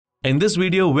In this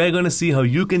video, we're going to see how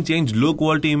you can change low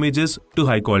quality images to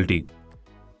high quality.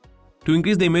 To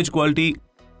increase the image quality,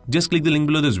 just click the link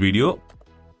below this video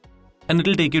and it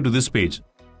will take you to this page.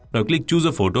 Now click choose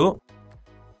a photo.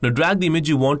 Now drag the image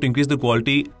you want to increase the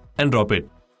quality and drop it.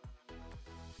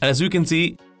 As you can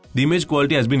see, the image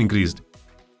quality has been increased.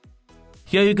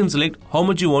 Here you can select how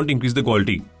much you want to increase the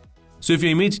quality. So if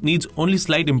your image needs only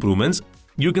slight improvements,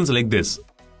 you can select this.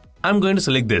 I'm going to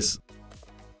select this.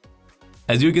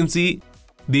 As you can see,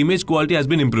 the image quality has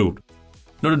been improved.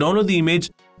 Now to download the image,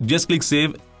 just click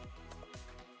save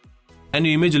and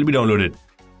your image will be downloaded.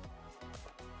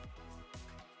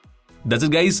 That's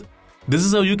it guys. This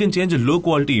is how you can change a low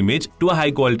quality image to a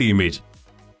high quality image.